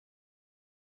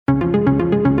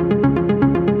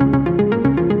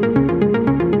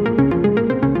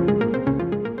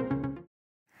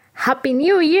Happy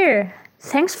New Year!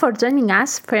 Thanks for joining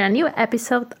us for a new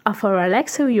episode of our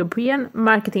Alexa European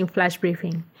Marketing Flash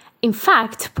Briefing. In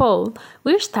fact, Paul,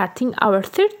 we're starting our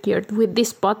third year with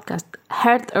this podcast,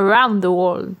 heard around the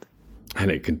world.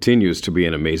 And it continues to be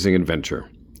an amazing adventure.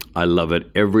 I love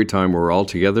it every time we're all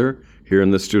together here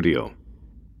in the studio.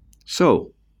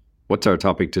 So, what's our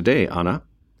topic today, Anna?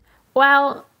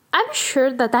 Well, I'm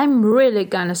sure that I'm really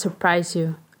gonna surprise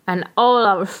you and all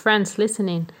our friends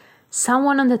listening.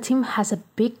 Someone on the team has a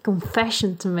big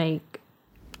confession to make.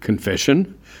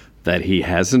 Confession? That he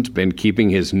hasn't been keeping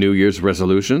his New Year's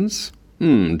resolutions?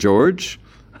 George?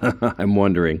 I'm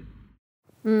wondering.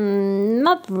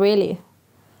 Not really.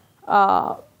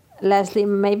 Leslie,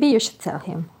 maybe you should tell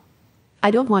him. I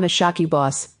don't want to shock you,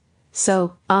 boss.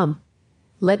 So,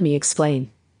 let me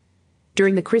explain.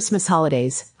 During the Christmas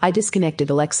holidays, I disconnected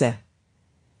Alexa.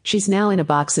 She's now in a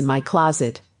box in my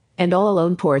closet, and all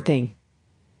alone, poor thing.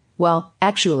 Well,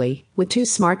 actually, with 2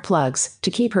 smart plugs to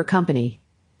keep her company.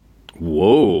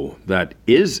 Whoa, that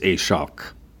is a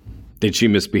shock. Did she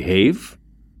misbehave?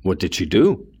 What did she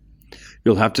do?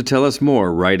 You'll have to tell us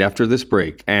more right after this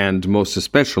break, and most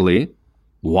especially,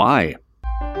 why?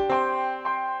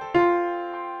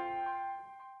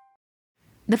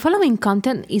 The following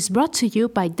content is brought to you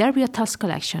by Derby Hotels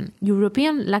Collection,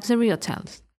 European luxury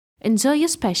hotels. Enjoy a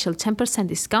special 10%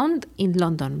 discount in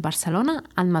London, Barcelona,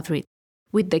 and Madrid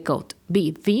with the code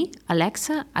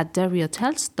BVAlexa at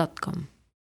derbyhotels.com.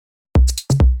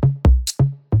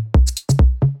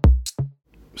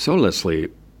 So, Leslie,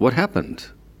 what happened?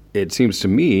 It seems to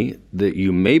me that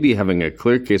you may be having a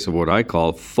clear case of what I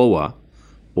call FOA,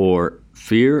 or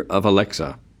fear of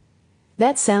Alexa.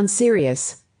 That sounds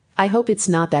serious. I hope it's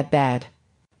not that bad.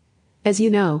 As you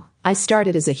know, I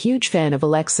started as a huge fan of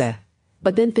Alexa,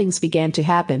 but then things began to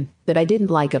happen that I didn't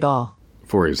like at all.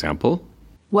 For example?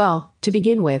 Well, to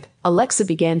begin with, Alexa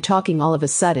began talking all of a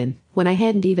sudden when I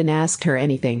hadn't even asked her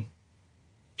anything.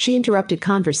 She interrupted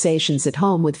conversations at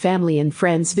home with family and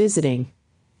friends visiting.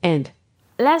 And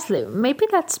Leslie, maybe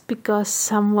that's because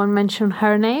someone mentioned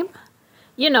her name?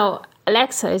 You know,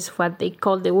 Alexa is what they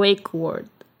call the wake word.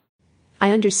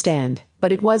 I understand,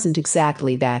 but it wasn't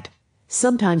exactly that.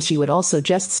 Sometimes she would also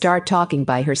just start talking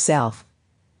by herself.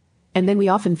 And then we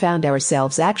often found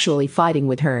ourselves actually fighting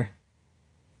with her.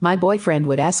 My boyfriend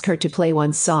would ask her to play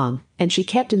one song, and she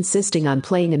kept insisting on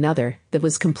playing another that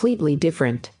was completely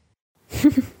different.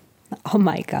 Oh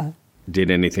my God.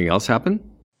 Did anything else happen?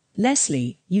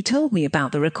 Leslie, you told me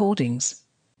about the recordings.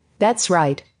 That's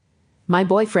right. My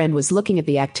boyfriend was looking at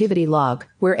the activity log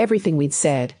where everything we'd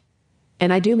said,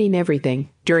 and I do mean everything,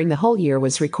 during the whole year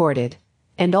was recorded,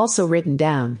 and also written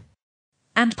down.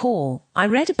 And Paul, I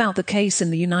read about the case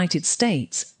in the United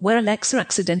States, where Alexa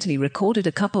accidentally recorded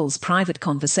a couple's private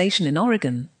conversation in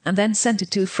Oregon, and then sent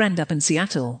it to a friend up in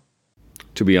Seattle.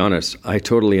 To be honest, I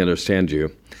totally understand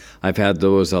you. I've had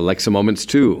those Alexa moments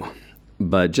too.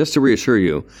 But just to reassure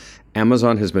you,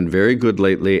 Amazon has been very good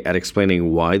lately at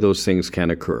explaining why those things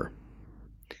can occur.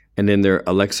 And in their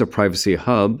Alexa Privacy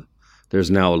Hub,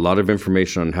 there's now a lot of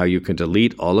information on how you can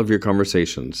delete all of your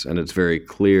conversations, and it's very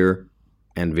clear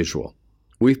and visual.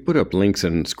 We've put up links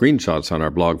and screenshots on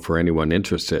our blog for anyone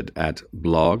interested at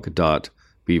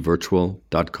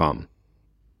blog.bevirtual.com.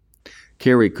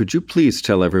 Carrie, could you please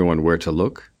tell everyone where to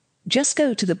look? Just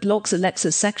go to the blog's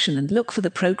Alexa section and look for the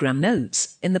program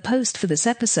notes in the post for this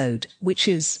episode, which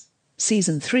is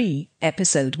Season 3,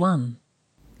 Episode 1.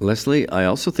 Leslie, I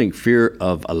also think fear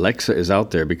of Alexa is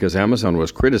out there because Amazon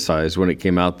was criticized when it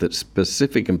came out that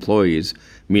specific employees,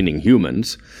 meaning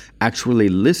humans, actually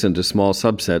listen to small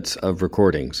subsets of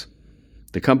recordings.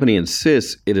 The company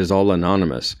insists it is all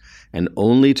anonymous and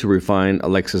only to refine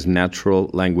Alexa's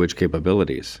natural language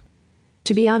capabilities.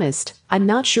 To be honest, I'm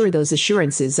not sure those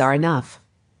assurances are enough.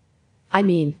 I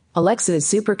mean, Alexa is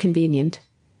super convenient,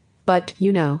 but,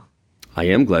 you know. I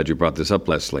am glad you brought this up,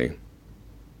 Leslie.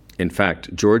 In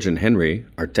fact, George and Henry,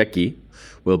 our techie,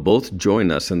 will both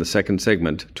join us in the second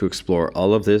segment to explore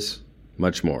all of this,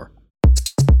 much more.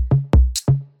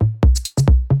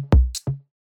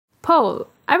 Paul,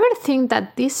 I really think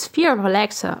that this fear of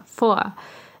Alexa, FOA,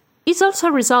 is also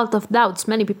a result of doubts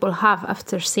many people have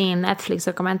after seeing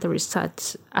Netflix documentaries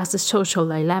such as The Social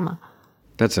Dilemma.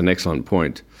 That's an excellent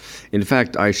point. In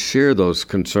fact, I share those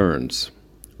concerns.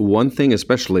 One thing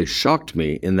especially shocked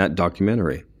me in that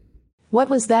documentary. What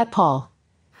was that, Paul?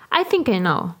 I think I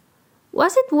know.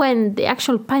 Was it when the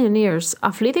actual pioneers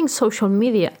of leading social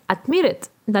media admitted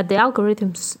that the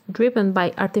algorithms driven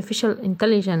by artificial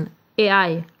intelligence,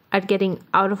 AI, are getting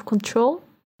out of control?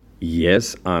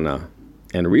 Yes, Anna.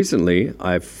 And recently,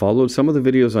 I've followed some of the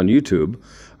videos on YouTube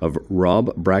of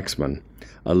Rob Braxman,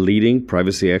 a leading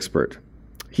privacy expert.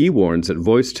 He warns that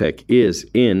voice tech is,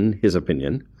 in his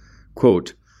opinion,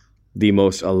 quote, the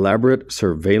most elaborate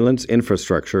surveillance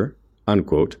infrastructure,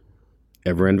 unquote,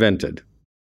 ever invented.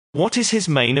 What is his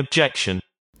main objection?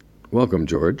 Welcome,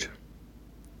 George.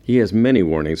 He has many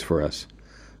warnings for us.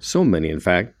 So many, in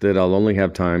fact, that I'll only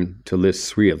have time to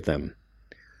list 3 of them.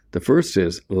 The first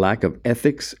is lack of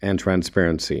ethics and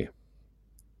transparency.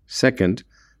 Second,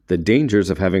 the dangers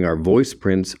of having our voice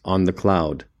prints on the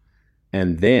cloud.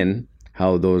 And then,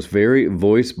 how those very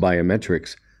voice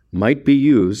biometrics might be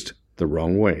used the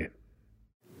wrong way.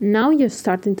 Now you're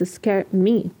starting to scare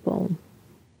me, Paul.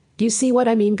 Do you see what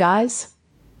I mean, guys?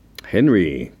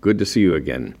 Henry, good to see you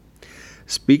again.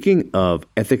 Speaking of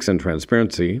ethics and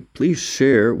transparency, please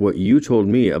share what you told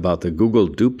me about the Google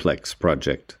Duplex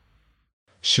project.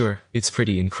 Sure, it's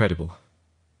pretty incredible.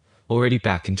 Already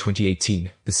back in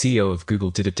 2018, the CEO of Google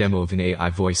did a demo of an AI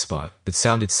voice bot that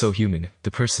sounded so human,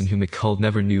 the person whom it called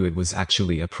never knew it was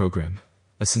actually a program.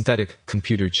 A synthetic,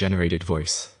 computer-generated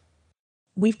voice.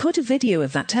 We've put a video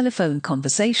of that telephone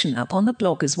conversation up on the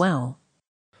blog as well.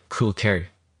 Cool, Carrie.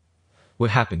 What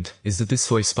happened is that this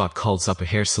voice bot calls up a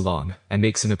hair salon and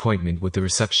makes an appointment with the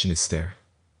receptionist there.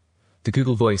 The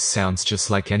Google Voice sounds just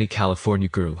like any California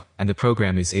girl, and the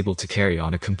program is able to carry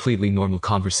on a completely normal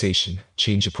conversation,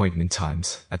 change appointment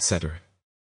times, etc.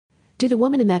 Did the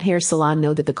woman in that hair salon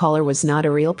know that the caller was not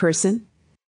a real person?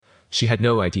 She had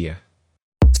no idea.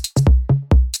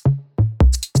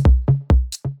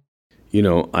 You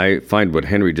know, I find what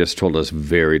Henry just told us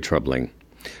very troubling.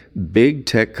 Big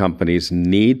tech companies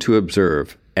need to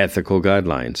observe ethical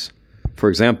guidelines. For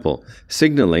example,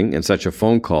 signaling in such a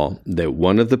phone call that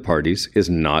one of the parties is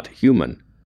not human.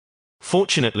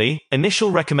 Fortunately,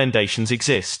 initial recommendations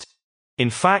exist. In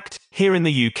fact, here in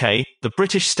the UK, the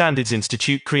British Standards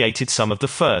Institute created some of the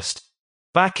first.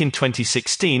 Back in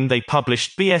 2016, they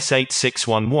published BS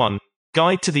 8611,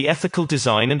 Guide to the Ethical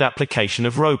Design and Application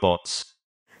of Robots.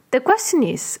 The question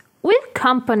is, will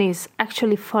companies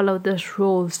actually follow those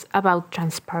rules about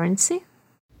transparency?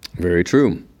 Very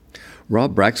true.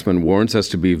 Rob Braxman warns us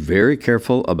to be very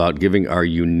careful about giving our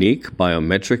unique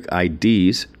biometric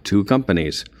IDs to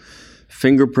companies.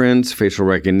 Fingerprints, facial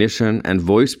recognition, and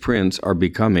voice prints are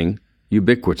becoming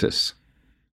ubiquitous.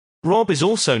 Rob is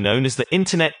also known as the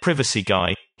Internet Privacy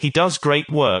Guy. He does great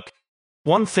work.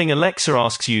 One thing Alexa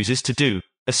asks users to do,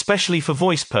 especially for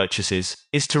voice purchases,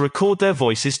 is to record their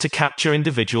voices to capture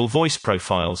individual voice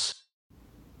profiles.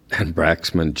 And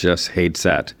Braxman just hates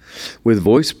that. With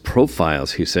voice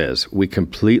profiles, he says, we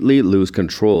completely lose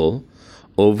control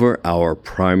over our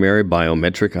primary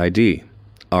biometric ID,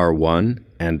 our one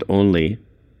and only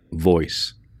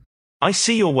voice. I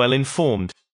see you're well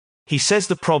informed. He says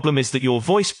the problem is that your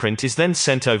voice print is then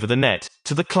sent over the net,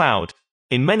 to the cloud,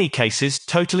 in many cases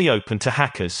totally open to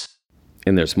hackers.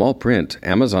 In their small print,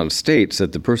 Amazon states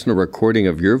that the personal recording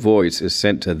of your voice is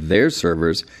sent to their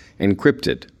servers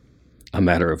encrypted. A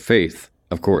matter of faith,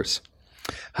 of course.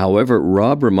 However,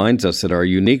 Rob reminds us that our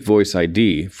unique voice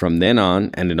ID, from then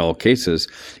on and in all cases,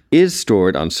 is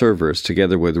stored on servers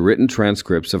together with written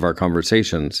transcripts of our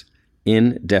conversations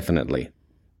indefinitely.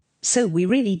 So we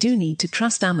really do need to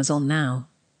trust Amazon now,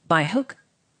 by hook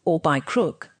or by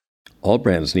crook. All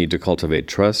brands need to cultivate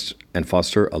trust and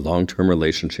foster a long-term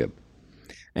relationship.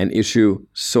 An issue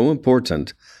so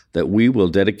important that we will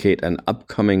dedicate an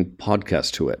upcoming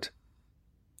podcast to it.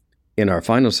 In our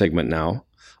final segment now,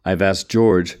 I've asked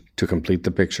George to complete the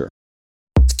picture.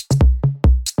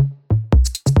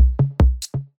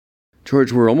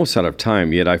 George, we're almost out of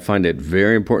time, yet I find it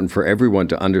very important for everyone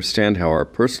to understand how our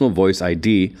personal voice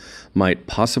ID might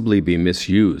possibly be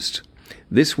misused.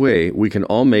 This way, we can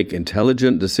all make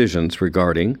intelligent decisions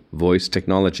regarding voice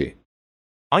technology.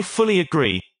 I fully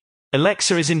agree.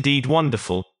 Alexa is indeed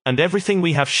wonderful, and everything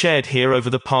we have shared here over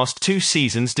the past 2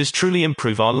 seasons does truly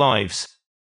improve our lives.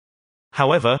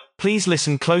 However, please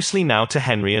listen closely now to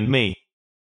Henry and me.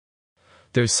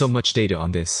 There's so much data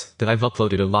on this that I've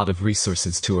uploaded a lot of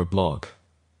resources to our blog.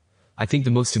 I think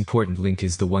the most important link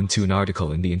is the one to an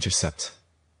article in The Intercept.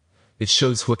 It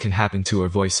shows what can happen to our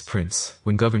voice prints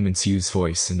when governments use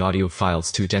voice and audio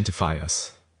files to identify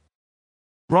us.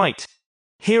 Right.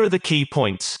 Here are the key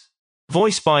points.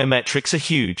 Voice biometrics are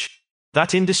huge.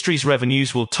 That industry's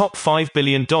revenues will top $5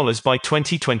 billion by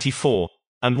 2024,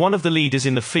 and one of the leaders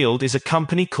in the field is a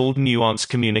company called Nuance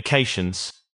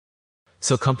Communications.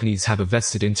 So companies have a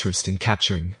vested interest in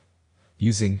capturing,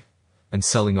 using, and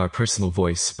selling our personal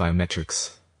voice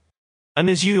biometrics. And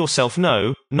as you yourself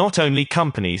know, not only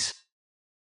companies.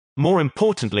 More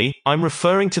importantly, I'm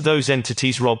referring to those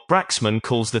entities Rob Braxman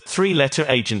calls the 3-letter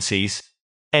agencies: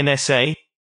 NSA,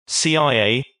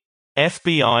 CIA,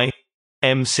 FBI,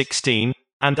 M16,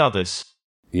 and others.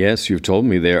 Yes, you've told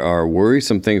me there are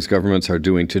worrisome things governments are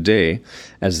doing today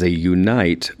as they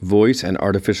unite voice and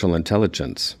artificial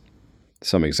intelligence.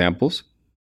 Some examples?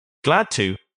 Glad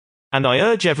to. And I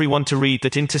urge everyone to read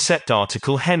that Intercept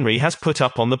article Henry has put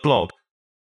up on the blog.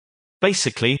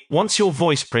 Basically, once your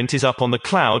voice print is up on the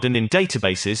cloud and in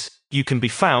databases, you can be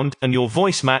found and your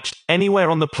voice matched anywhere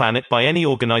on the planet by any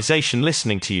organization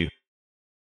listening to you.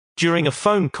 During a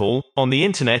phone call, on the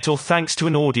internet, or thanks to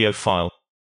an audio file.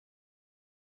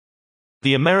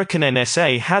 The American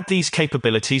NSA had these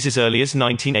capabilities as early as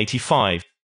 1985.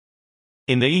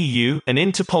 In the EU, an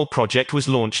Interpol project was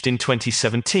launched in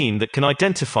 2017 that can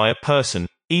identify a person,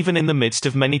 even in the midst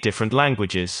of many different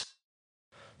languages.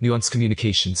 Nuance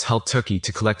Communications helped Turkey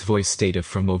to collect voice data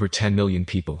from over 10 million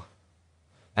people.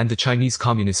 And the Chinese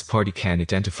Communist Party can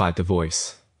identify the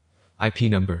voice, IP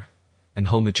number, and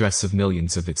home address of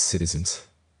millions of its citizens.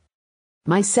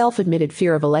 My self-admitted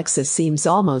fear of Alexa seems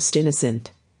almost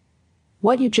innocent.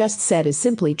 What you just said is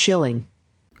simply chilling.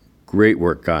 Great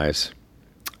work, guys.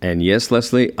 And yes,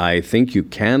 Leslie, I think you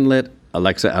can let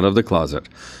Alexa out of the closet.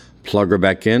 Plug her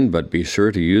back in, but be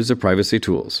sure to use the privacy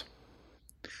tools.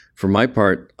 For my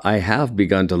part, I have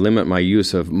begun to limit my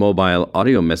use of mobile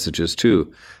audio messages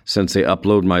too, since they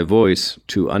upload my voice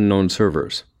to unknown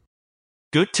servers.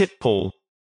 Good tip, Paul.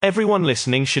 Everyone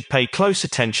listening should pay close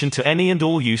attention to any and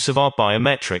all use of our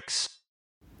biometrics.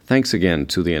 Thanks again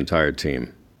to the entire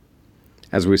team.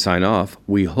 As we sign off,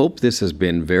 we hope this has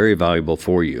been very valuable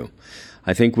for you.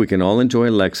 I think we can all enjoy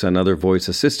Alexa and other voice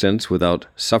assistants without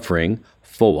suffering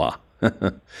FOA.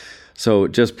 So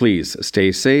just please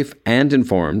stay safe and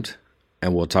informed,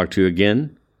 and we'll talk to you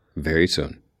again very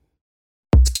soon.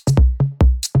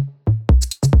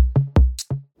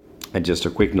 And just a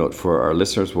quick note for our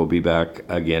listeners, we'll be back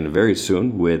again very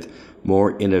soon with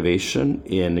more innovation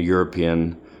in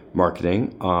European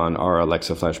marketing on our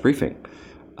Alexa Flash Briefing.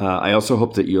 I also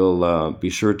hope that you'll be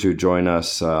sure to join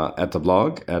us at the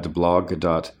blog at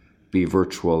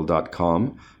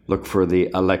blog.bevirtual.com. Look for the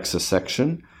Alexa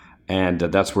section, and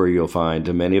that's where you'll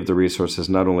find many of the resources,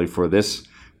 not only for this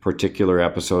particular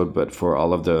episode, but for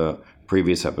all of the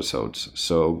previous episodes.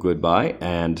 So goodbye,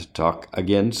 and talk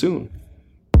again soon.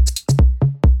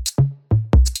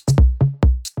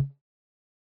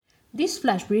 This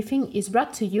flash briefing is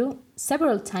brought to you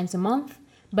several times a month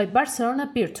by Barcelona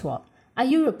Virtual, a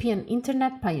European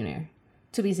internet pioneer.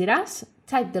 To visit us,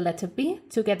 type the letter B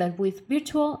together with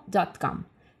virtual.com.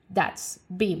 That's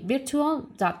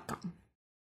bvirtual.com.